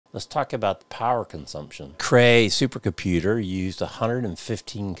Let's talk about the power consumption. Cray supercomputer used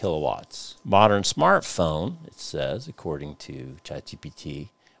 115 kilowatts. Modern smartphone, it says, according to ChatGPT,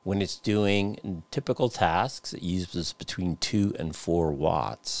 when it's doing typical tasks, it uses between 2 and 4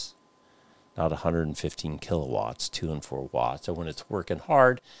 watts. Not 115 kilowatts, 2 and 4 watts. So when it's working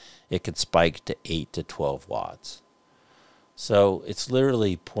hard, it could spike to 8 to 12 watts. So it's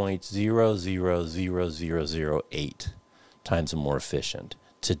literally 0.000008 times more efficient.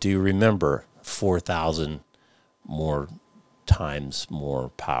 To do, remember, 4,000 more times more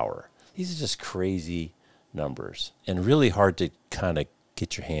power. These are just crazy numbers and really hard to kind of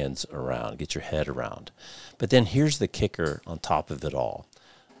get your hands around, get your head around. But then here's the kicker on top of it all.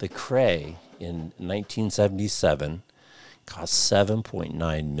 The Cray in 1977 cost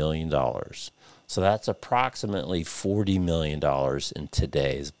 $7.9 million. So that's approximately $40 million in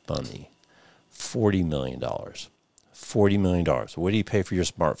today's money. $40 million. $40 million. What do you pay for your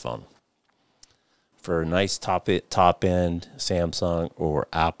smartphone? For a nice top-end Samsung or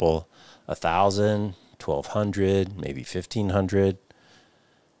Apple, $1,000, $1,200, maybe $1,500.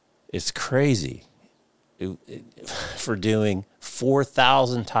 It's crazy for doing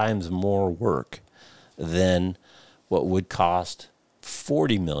 4,000 times more work than what would cost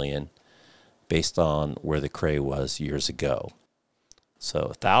 $40 million based on where the Cray was years ago.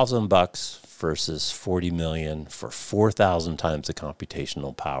 So $1,000 versus $40 million for 4,000 times the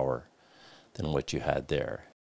computational power than what you had there.